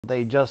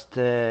They just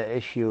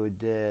issued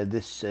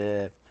this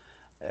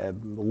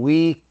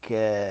week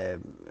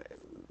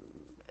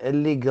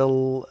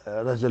illegal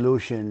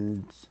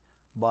resolutions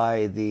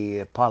by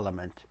the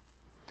parliament.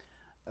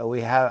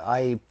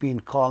 I've been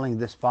calling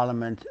this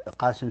parliament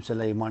Qasem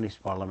Soleimani's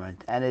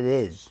parliament, and it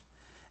is.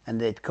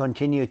 And it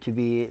continued to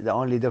be. The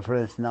only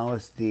difference now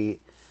is the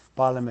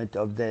parliament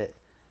of the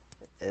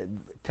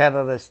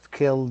terrorist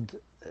killed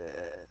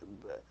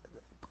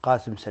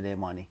Qasem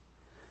Soleimani.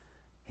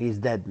 He's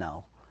dead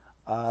now.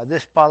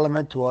 This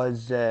parliament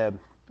was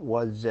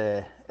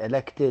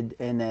elected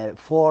in a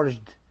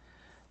forged,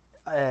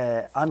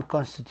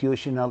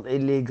 unconstitutional,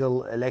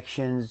 illegal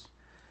elections.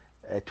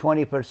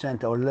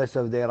 20% or less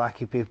of the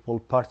Iraqi people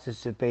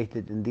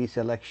participated in these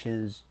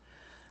elections.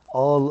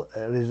 All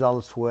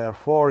results were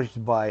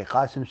forged by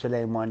Qasem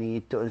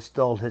Soleimani to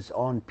install his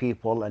own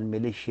people and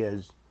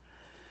militias.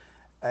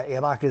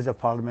 Iraq is a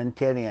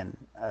parliamentarian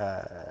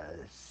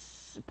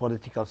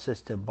political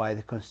system by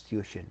the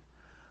constitution.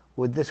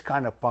 With this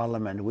kind of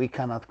parliament, we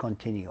cannot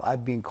continue.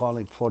 I've been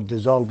calling for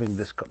dissolving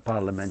this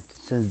parliament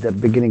since the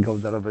beginning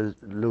of the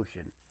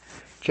revolution.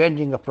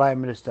 Changing a prime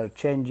minister,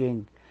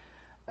 changing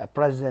a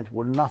president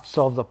will not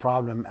solve the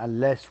problem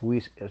unless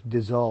we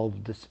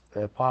dissolve this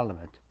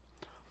parliament.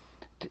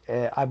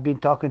 I've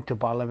been talking to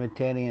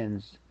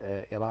parliamentarians,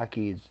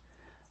 Iraqis,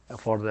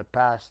 for the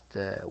past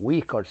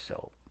week or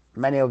so.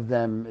 Many of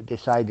them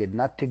decided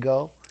not to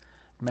go.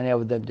 Many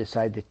of them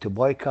decided to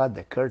boycott.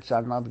 The Kurds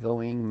are not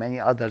going. Many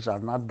others are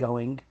not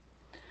going.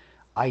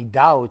 I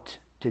doubt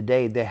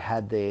today they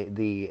had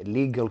the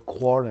legal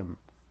quorum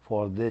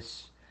for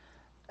this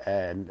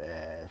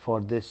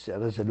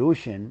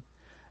resolution.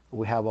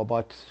 We have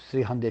about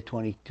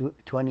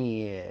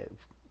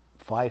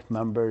 325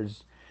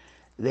 members.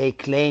 They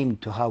claim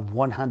to have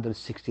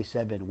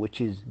 167,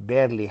 which is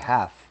barely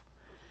half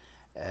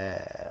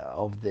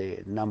of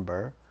the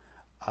number.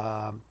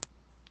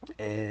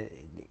 It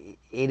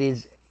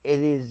is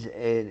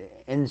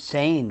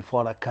insane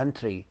for a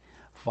country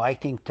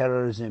fighting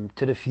terrorism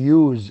to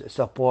refuse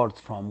support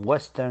from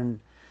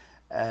Western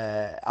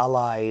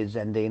allies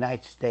and the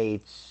United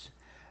States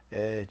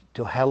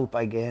to help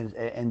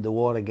in the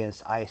war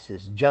against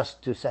ISIS,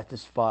 just to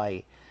satisfy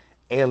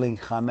ailing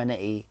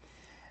Khamenei.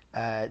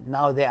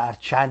 Now they are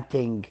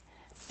chanting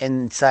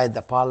inside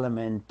the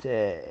parliament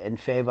in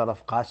favor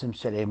of Qasem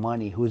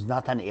Soleimani, who's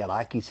not an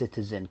Iraqi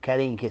citizen,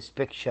 carrying his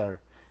picture.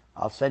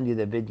 I'll send you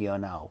the video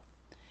now.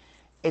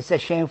 It's a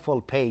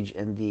shameful page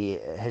in the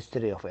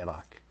history of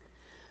Iraq.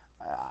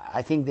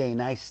 I think the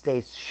United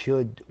States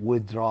should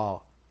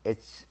withdraw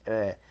its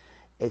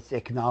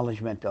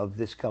acknowledgement of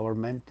this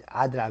government.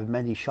 Adr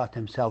Ahmadi shot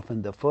himself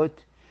in the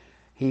foot.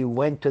 He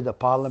went to the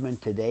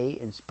parliament today.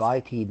 In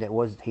spite, he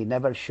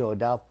never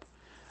showed up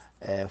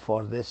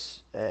for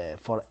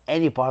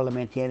any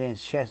parliamentarian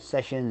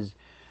sessions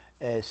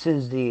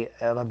since the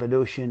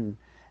revolution,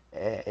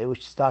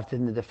 which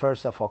started on the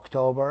 1st of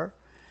October.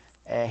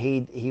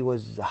 He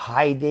was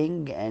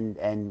hiding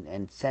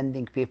and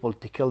sending people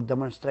to kill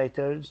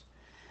demonstrators.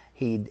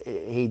 He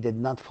did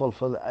not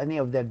fulfill any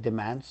of their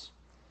demands.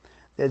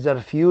 There's a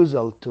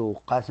refusal to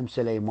Qasem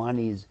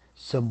Soleimani's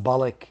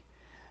symbolic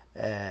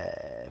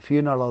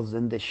funerals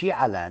in the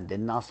Shia land.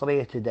 In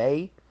Nasiriyah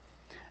today,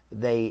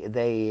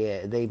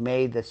 they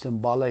made a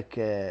symbolic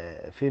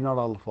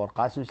funeral for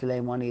Qasem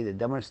Soleimani. The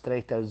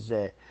demonstrators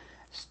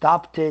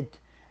stopped it,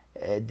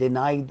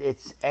 denied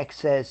its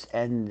access,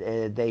 and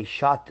they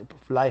shot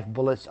live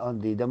bullets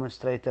on the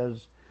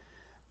demonstrators,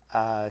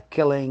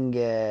 killing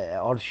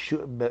or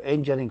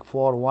injuring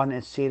 4, one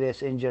is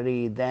serious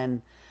injury.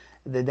 Then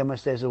the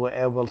demonstrators were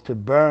able to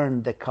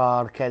burn the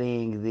car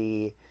carrying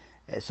the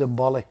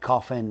symbolic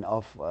coffin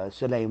of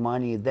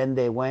Soleimani. Then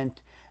they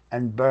went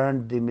and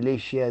burned the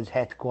militia's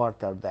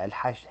headquarters, the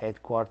Al-Hashd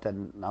headquarters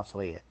in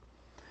Nasiriyah.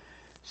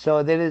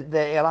 So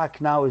the Iraq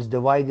now is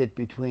divided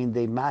between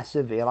the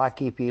massive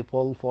Iraqi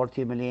people,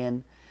 40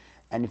 million,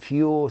 and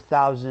few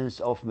thousands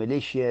of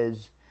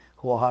militias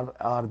who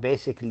are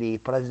basically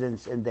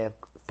presidents in their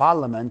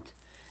parliament,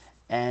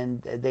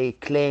 and they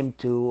claim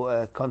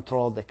to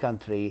control the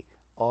country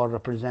or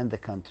represent the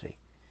country.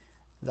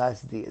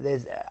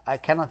 I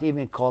cannot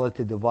even call it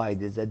a divide.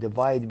 There's a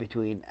divide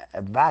between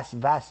a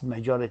vast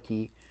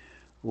majority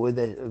with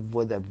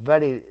a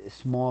very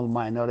small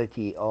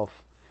minority of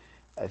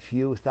a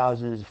few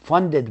thousands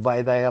funded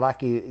by the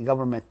Iraqi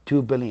government,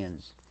 2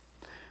 billion.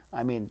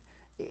 I mean,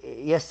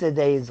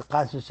 yesterday's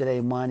Qasem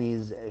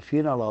Soleimani's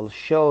funeral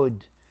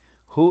showed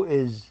who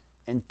is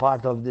in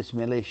part of this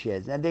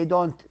militias, and they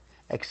don't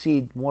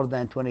exceed more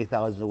than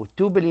 20,000. With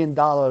 $2 billion,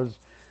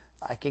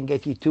 I can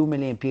get you 2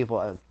 million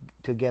people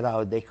to get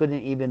out. They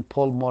couldn't even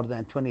pull more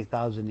than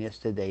 20,000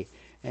 yesterday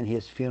in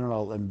his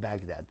funeral in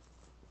Baghdad.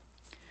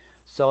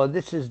 So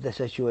this is the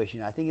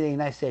situation. I think the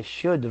United States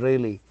should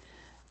really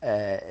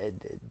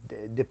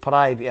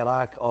deprive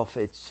Iraq of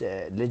its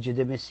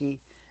legitimacy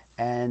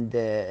and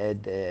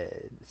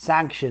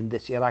sanction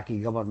this Iraqi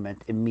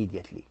government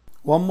immediately.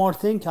 One more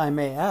thing I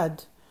may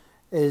add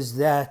is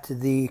that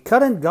the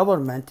current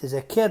government is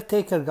a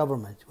caretaker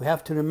government. We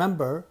have to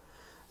remember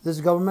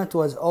This government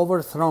was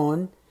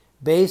overthrown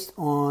based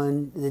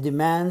on the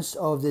demands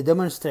of the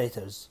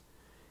demonstrators.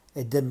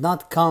 It did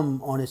not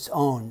come on its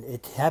own.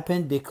 It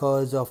happened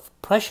because of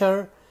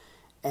pressure,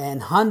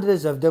 and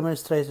hundreds of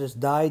demonstrators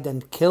died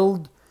and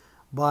killed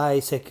by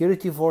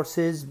security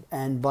forces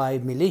and by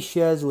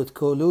militias with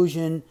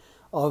collusion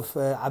of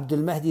Abdul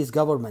Mahdi's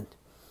government.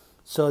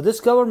 So this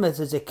government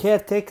is a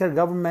caretaker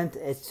government.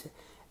 It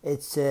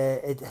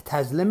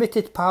has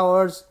limited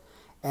powers,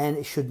 and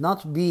it should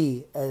not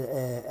be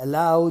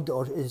allowed,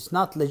 or it's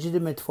not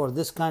legitimate for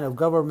this kind of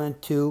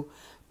government to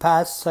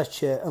pass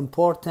such an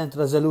important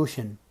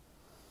resolution.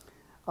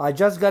 I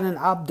just got an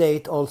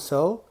update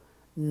also.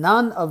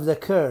 None of the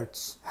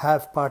Kurds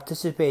have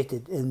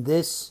participated in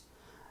this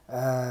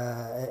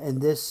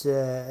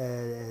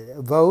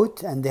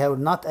vote, and they have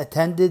not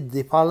attended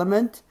the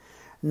parliament.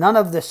 None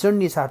of the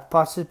Sunnis have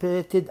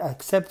participated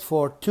except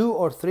for 2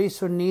 or 3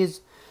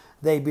 Sunnis.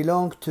 They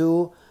belong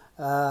to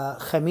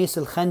Khamis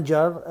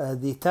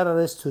al-Khanjar, the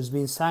terrorist who's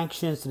been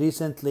sanctioned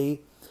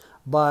recently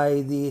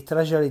by the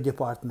Treasury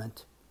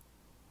Department.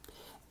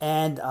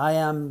 And I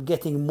am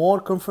getting more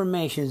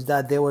confirmations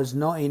that there was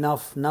no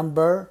enough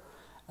number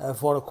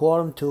for a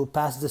quorum to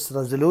pass this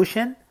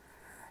resolution.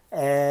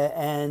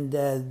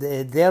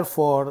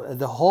 Therefore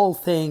the whole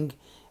thing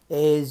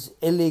is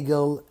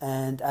illegal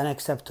and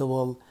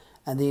unacceptable,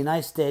 and the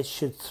United States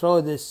should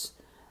throw this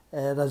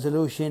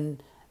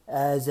resolution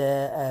as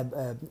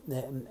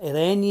an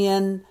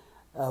Iranian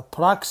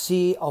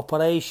proxy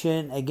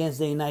operation against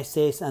the United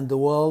States and the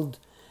world,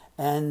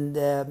 and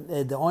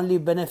the only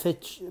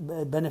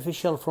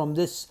beneficial from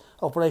this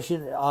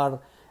operation are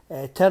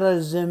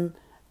terrorism,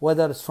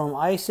 whether it's from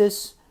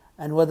ISIS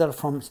and whether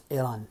from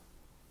Iran.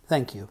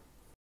 Thank you.